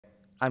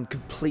I'm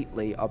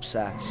completely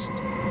obsessed.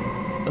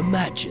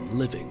 Imagine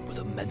living with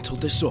a mental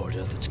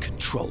disorder that's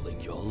controlling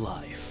your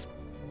life.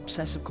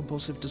 Obsessive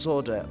compulsive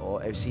disorder,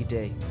 or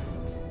OCD.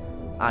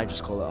 I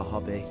just call it a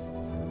hobby.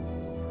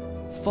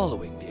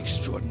 Following the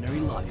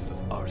extraordinary life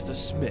of Arthur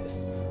Smith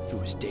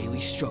through his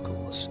daily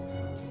struggles.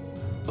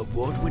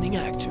 Award-winning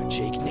actor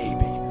Jake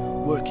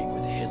Naby working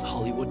with hit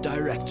Hollywood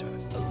director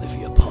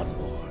Olivia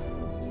Podmore.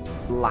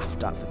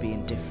 Laughed at for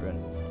being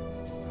different.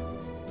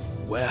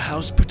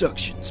 Warehouse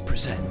Productions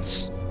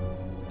presents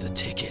The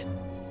Ticket.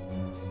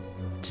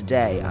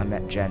 Today I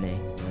met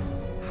Jenny.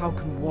 How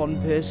can one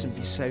person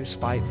be so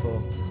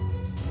spiteful?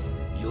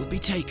 You'll be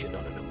taken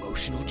on an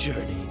emotional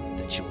journey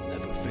that you'll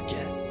never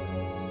forget.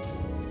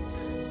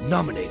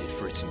 Nominated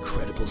for its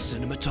incredible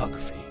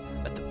cinematography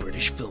at the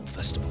British Film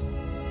Festival.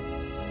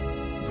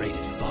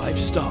 Rated 5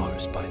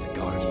 stars by The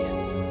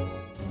Guardian.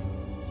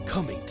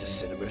 Coming to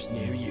cinemas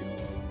near you,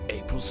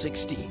 April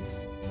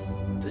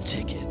 16th. The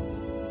Ticket.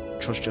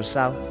 Trust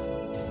yourself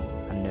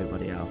and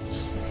nobody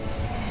else.